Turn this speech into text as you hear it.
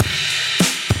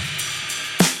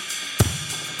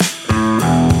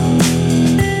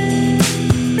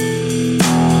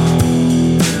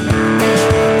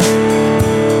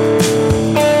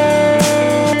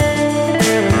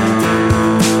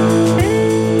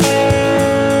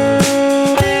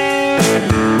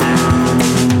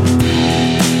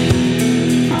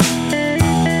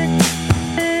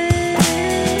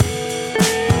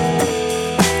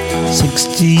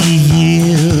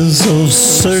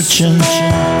searching,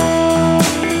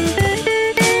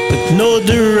 with no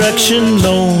direction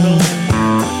known.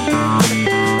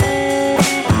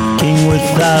 King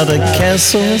without a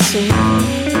castle,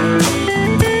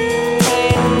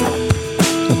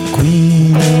 a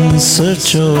queen in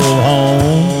search of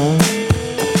home.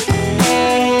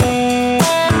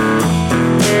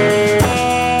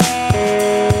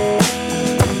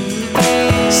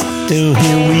 Still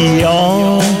here we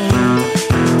are,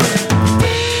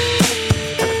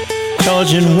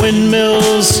 charging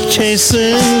windmills,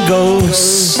 chasing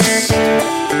ghosts.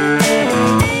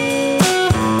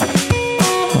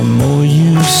 I'm more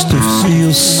used to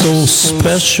feel so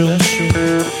special.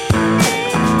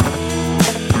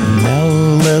 Now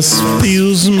less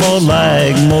feels more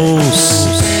like most.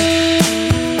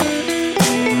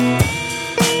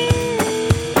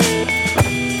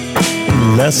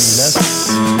 Less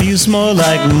feels more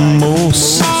like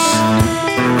most.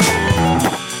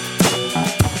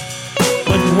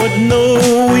 But what know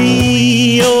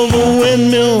we of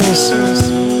windmills?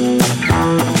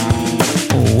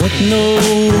 What know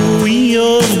we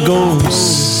of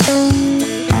ghosts?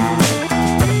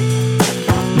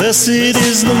 Blessed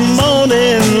is the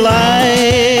morning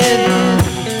light,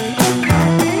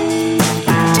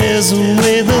 it tears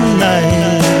away the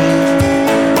night.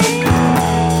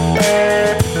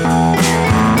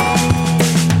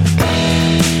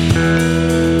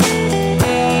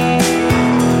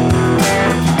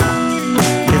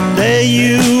 There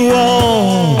you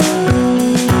are,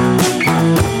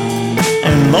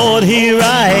 and Lord, here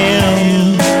I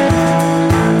am.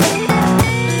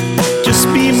 Just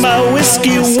be my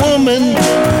whiskey woman,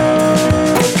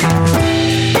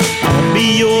 I'll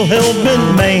be your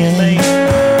helping man.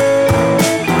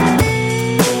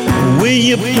 Will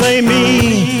you play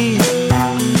me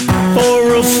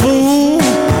for a fool?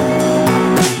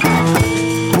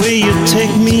 Will you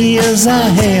take me as I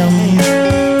am?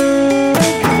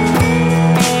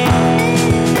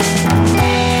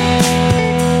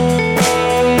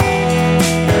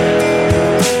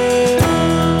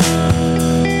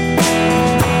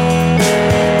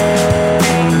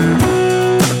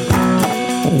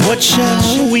 What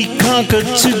shall we conquer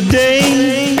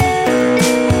today?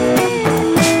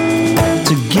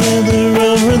 Together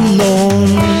or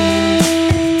alone?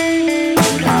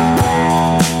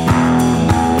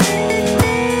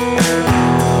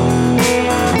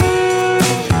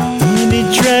 Any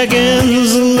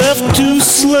dragons left to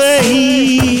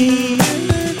slay?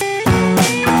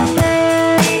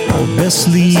 Or best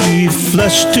leave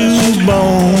flesh to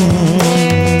bone?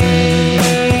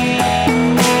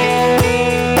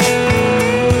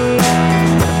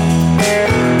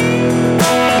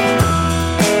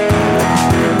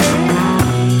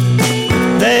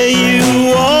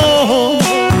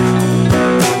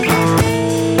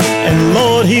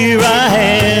 Lord, here I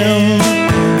am.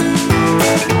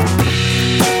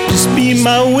 Just be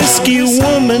my whiskey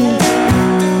woman,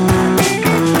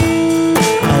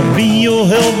 I'll be your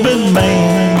helping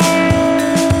man.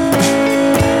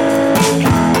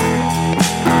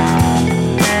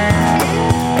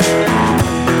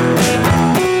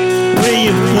 Will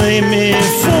you play me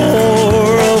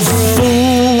for a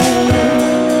fool?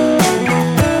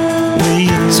 Will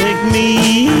you take me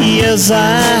as I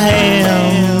am?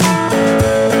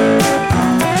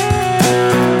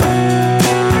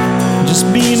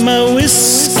 Be my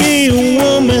whiskey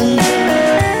woman,